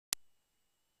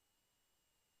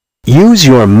Use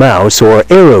your mouse or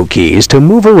arrow keys to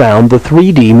move around the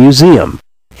 3D museum.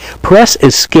 Press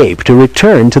Escape to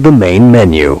return to the main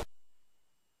menu.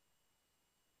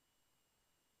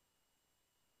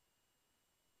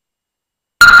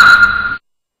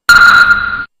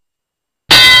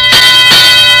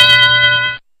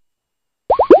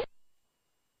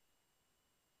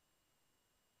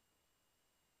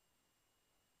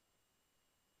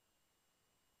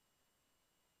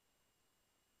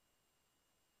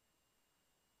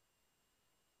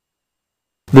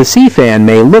 The sea fan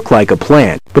may look like a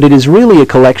plant, but it is really a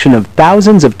collection of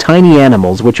thousands of tiny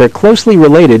animals which are closely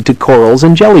related to corals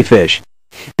and jellyfish.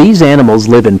 These animals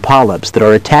live in polyps that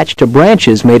are attached to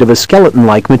branches made of a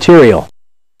skeleton-like material.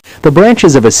 The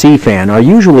branches of a sea fan are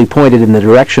usually pointed in the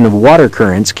direction of water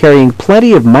currents carrying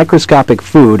plenty of microscopic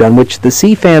food on which the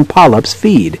sea fan polyps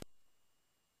feed.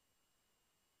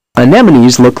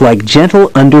 Anemones look like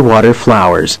gentle underwater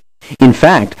flowers. In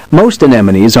fact, most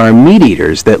anemones are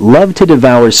meat-eaters that love to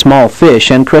devour small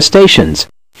fish and crustaceans.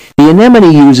 The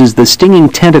anemone uses the stinging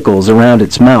tentacles around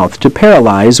its mouth to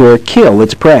paralyze or kill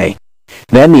its prey.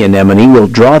 Then the anemone will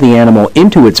draw the animal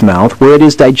into its mouth where it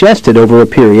is digested over a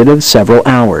period of several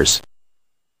hours.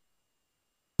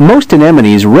 Most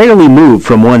anemones rarely move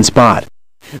from one spot.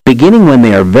 Beginning when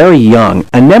they are very young,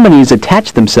 anemones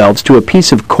attach themselves to a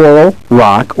piece of coral,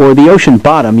 rock, or the ocean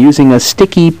bottom using a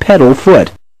sticky pedal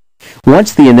foot.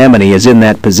 Once the anemone is in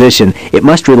that position, it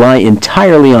must rely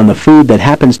entirely on the food that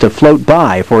happens to float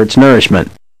by for its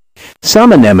nourishment.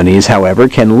 Some anemones, however,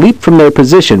 can leap from their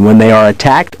position when they are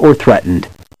attacked or threatened.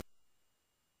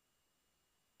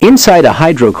 Inside a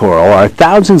hydrocoral are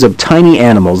thousands of tiny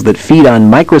animals that feed on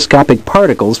microscopic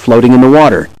particles floating in the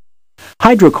water.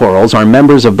 Hydrocorals are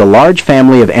members of the large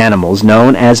family of animals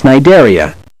known as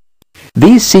Cnidaria.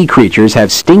 These sea creatures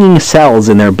have stinging cells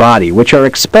in their body which are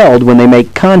expelled when they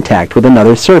make contact with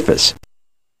another surface.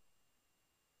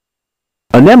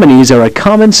 Anemones are a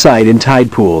common sight in tide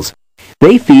pools.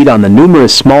 They feed on the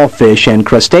numerous small fish and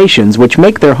crustaceans which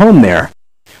make their home there.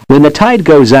 When the tide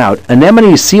goes out,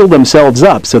 anemones seal themselves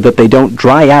up so that they don't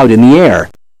dry out in the air.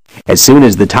 As soon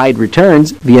as the tide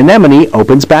returns, the anemone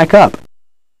opens back up.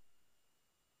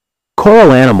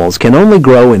 Coral animals can only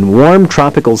grow in warm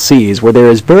tropical seas where there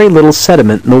is very little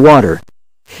sediment in the water.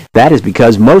 That is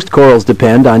because most corals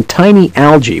depend on tiny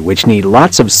algae which need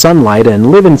lots of sunlight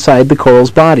and live inside the corals'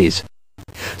 bodies.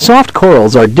 Soft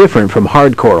corals are different from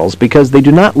hard corals because they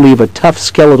do not leave a tough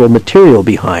skeletal material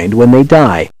behind when they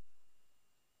die.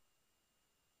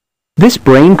 This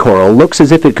brain coral looks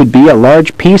as if it could be a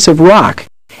large piece of rock.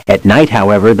 At night,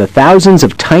 however, the thousands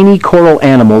of tiny coral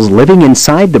animals living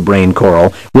inside the brain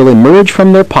coral will emerge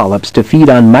from their polyps to feed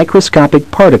on microscopic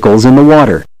particles in the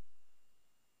water.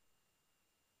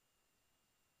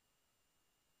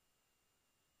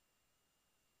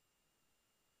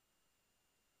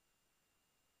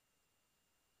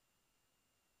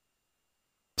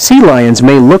 Sea lions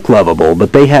may look lovable,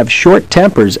 but they have short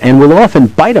tempers and will often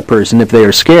bite a person if they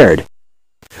are scared.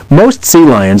 Most sea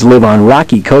lions live on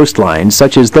rocky coastlines,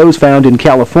 such as those found in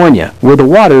California, where the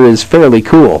water is fairly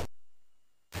cool.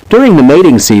 During the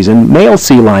mating season, male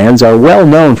sea lions are well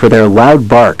known for their loud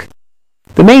bark.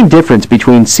 The main difference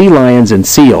between sea lions and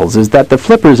seals is that the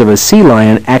flippers of a sea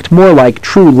lion act more like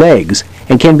true legs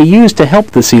and can be used to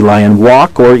help the sea lion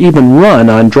walk or even run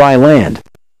on dry land.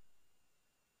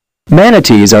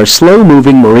 Manatees are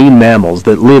slow-moving marine mammals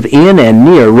that live in and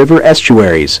near river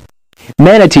estuaries.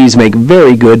 Manatees make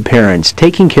very good parents,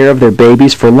 taking care of their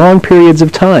babies for long periods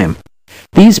of time.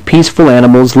 These peaceful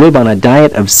animals live on a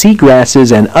diet of sea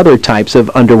grasses and other types of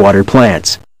underwater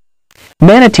plants.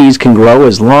 Manatees can grow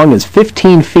as long as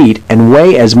 15 feet and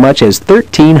weigh as much as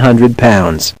 1,300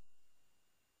 pounds.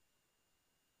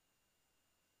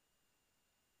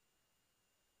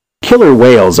 Killer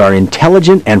whales are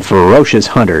intelligent and ferocious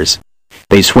hunters.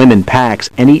 They swim in packs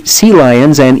and eat sea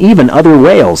lions and even other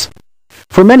whales.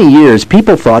 For many years,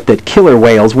 people thought that killer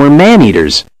whales were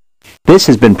man-eaters. This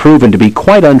has been proven to be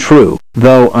quite untrue,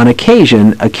 though on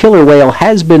occasion a killer whale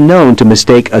has been known to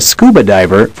mistake a scuba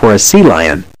diver for a sea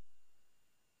lion.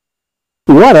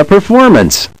 What a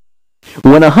performance!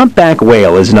 When a humpback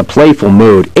whale is in a playful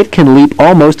mood, it can leap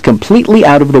almost completely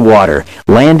out of the water,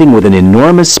 landing with an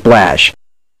enormous splash.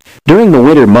 During the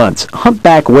winter months,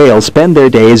 humpback whales spend their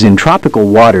days in tropical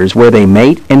waters where they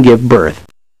mate and give birth.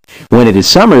 When it is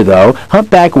summer, though,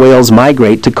 humpback whales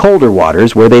migrate to colder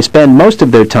waters where they spend most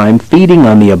of their time feeding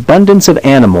on the abundance of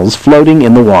animals floating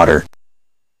in the water.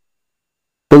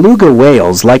 Beluga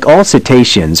whales, like all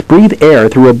cetaceans, breathe air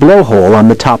through a blowhole on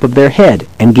the top of their head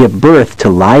and give birth to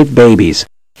live babies.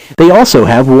 They also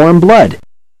have warm blood.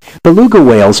 Beluga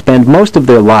whales spend most of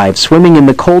their lives swimming in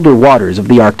the colder waters of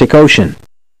the Arctic Ocean.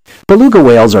 Beluga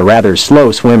whales are rather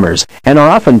slow swimmers and are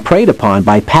often preyed upon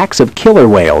by packs of killer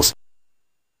whales.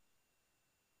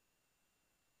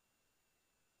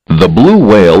 The blue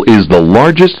whale is the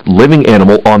largest living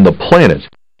animal on the planet.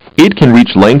 It can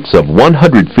reach lengths of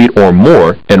 100 feet or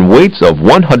more and weights of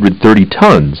 130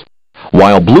 tons.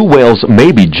 While blue whales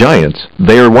may be giants,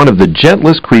 they are one of the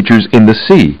gentlest creatures in the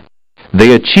sea.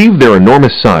 They achieve their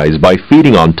enormous size by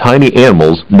feeding on tiny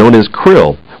animals known as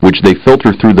krill, which they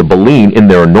filter through the baleen in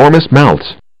their enormous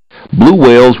mouths. Blue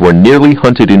whales were nearly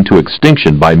hunted into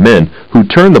extinction by men who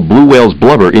turned the blue whale's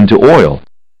blubber into oil.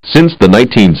 Since the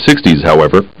 1960s,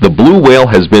 however, the blue whale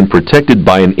has been protected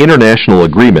by an international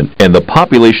agreement, and the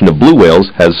population of blue whales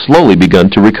has slowly begun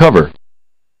to recover.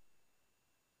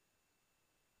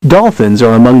 Dolphins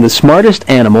are among the smartest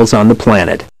animals on the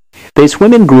planet. They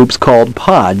swim in groups called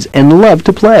pods and love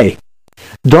to play.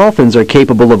 Dolphins are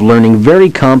capable of learning very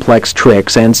complex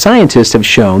tricks, and scientists have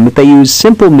shown that they use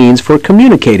simple means for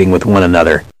communicating with one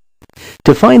another.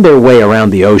 To find their way around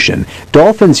the ocean,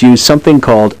 dolphins use something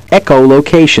called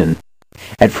echolocation.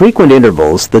 At frequent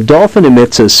intervals, the dolphin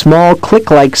emits a small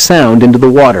click-like sound into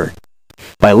the water.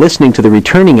 By listening to the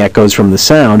returning echoes from the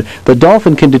sound, the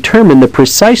dolphin can determine the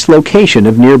precise location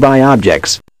of nearby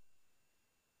objects.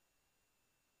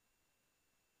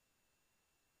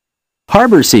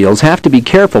 Harbor seals have to be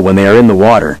careful when they are in the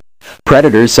water.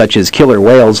 Predators such as killer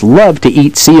whales love to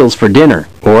eat seals for dinner,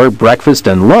 or breakfast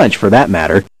and lunch for that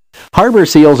matter. Harbor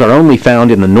seals are only found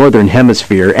in the northern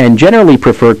hemisphere and generally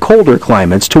prefer colder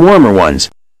climates to warmer ones.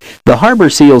 The harbor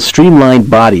seal's streamlined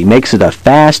body makes it a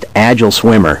fast, agile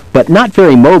swimmer, but not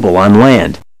very mobile on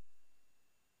land.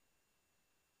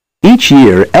 Each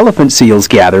year, elephant seals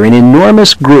gather in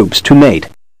enormous groups to mate.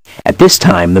 At this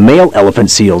time, the male elephant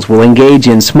seals will engage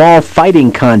in small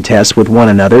fighting contests with one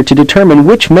another to determine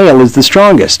which male is the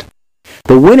strongest.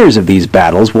 The winners of these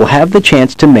battles will have the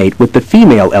chance to mate with the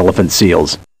female elephant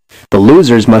seals. The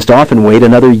losers must often wait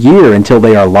another year until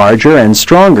they are larger and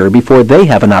stronger before they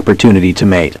have an opportunity to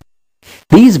mate.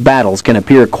 These battles can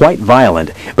appear quite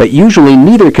violent, but usually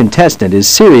neither contestant is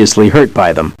seriously hurt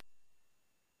by them.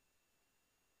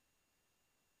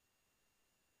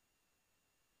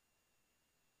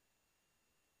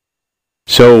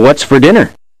 So what's for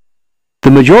dinner?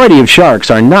 The majority of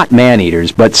sharks are not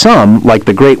man-eaters, but some, like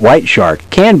the great white shark,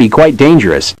 can be quite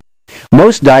dangerous.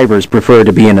 Most divers prefer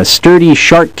to be in a sturdy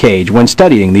shark cage when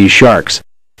studying these sharks.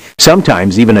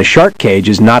 Sometimes even a shark cage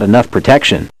is not enough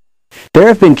protection. There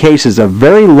have been cases of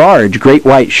very large great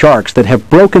white sharks that have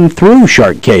broken through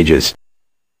shark cages.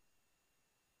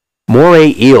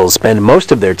 Moray eels spend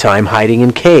most of their time hiding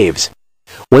in caves.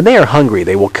 When they are hungry,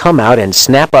 they will come out and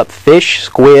snap up fish,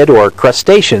 squid, or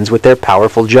crustaceans with their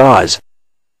powerful jaws.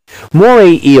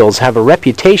 Moray eels have a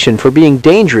reputation for being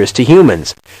dangerous to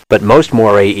humans, but most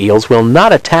moray eels will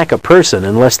not attack a person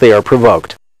unless they are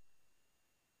provoked.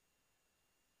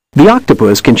 The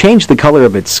octopus can change the color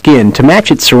of its skin to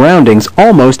match its surroundings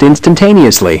almost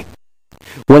instantaneously.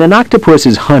 When an octopus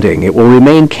is hunting, it will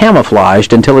remain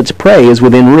camouflaged until its prey is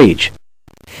within reach.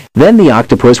 Then the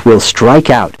octopus will strike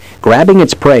out, grabbing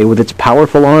its prey with its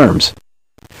powerful arms.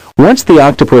 Once the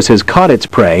octopus has caught its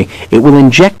prey, it will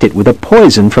inject it with a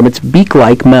poison from its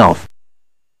beak-like mouth.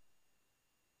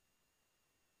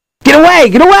 Get away!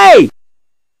 Get away!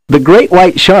 The great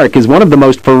white shark is one of the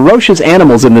most ferocious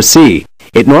animals in the sea.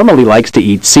 It normally likes to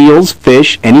eat seals,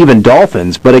 fish, and even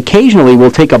dolphins, but occasionally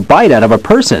will take a bite out of a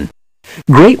person.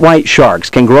 Great white sharks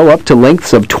can grow up to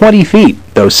lengths of 20 feet,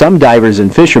 though some divers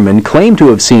and fishermen claim to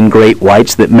have seen great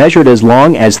whites that measured as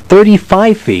long as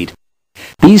 35 feet.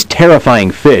 These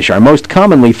terrifying fish are most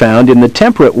commonly found in the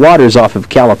temperate waters off of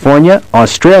California,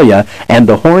 Australia, and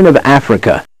the Horn of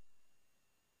Africa.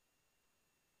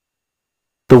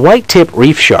 The white-tip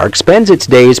reef shark spends its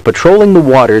days patrolling the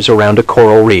waters around a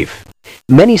coral reef.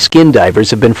 Many skin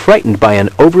divers have been frightened by an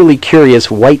overly curious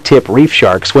white-tip reef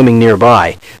shark swimming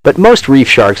nearby, but most reef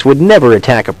sharks would never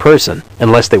attack a person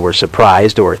unless they were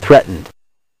surprised or threatened.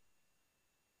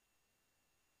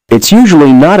 It's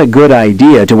usually not a good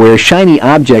idea to wear shiny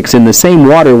objects in the same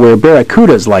water where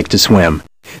barracudas like to swim.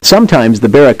 Sometimes the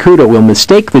barracuda will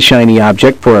mistake the shiny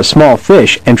object for a small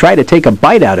fish and try to take a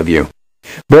bite out of you.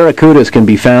 Barracudas can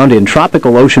be found in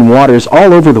tropical ocean waters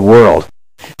all over the world.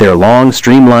 Their long,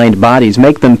 streamlined bodies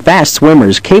make them fast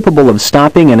swimmers capable of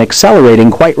stopping and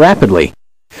accelerating quite rapidly.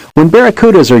 When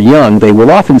barracudas are young, they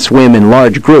will often swim in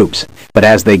large groups, but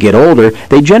as they get older,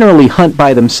 they generally hunt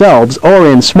by themselves or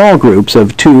in small groups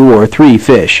of 2 or 3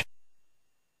 fish.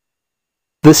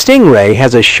 The stingray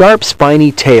has a sharp,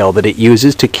 spiny tail that it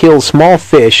uses to kill small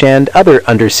fish and other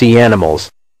undersea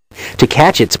animals. To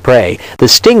catch its prey, the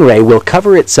stingray will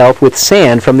cover itself with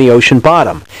sand from the ocean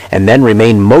bottom, and then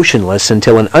remain motionless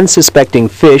until an unsuspecting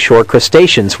fish or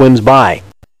crustacean swims by.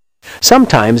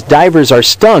 Sometimes divers are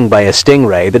stung by a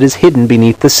stingray that is hidden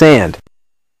beneath the sand.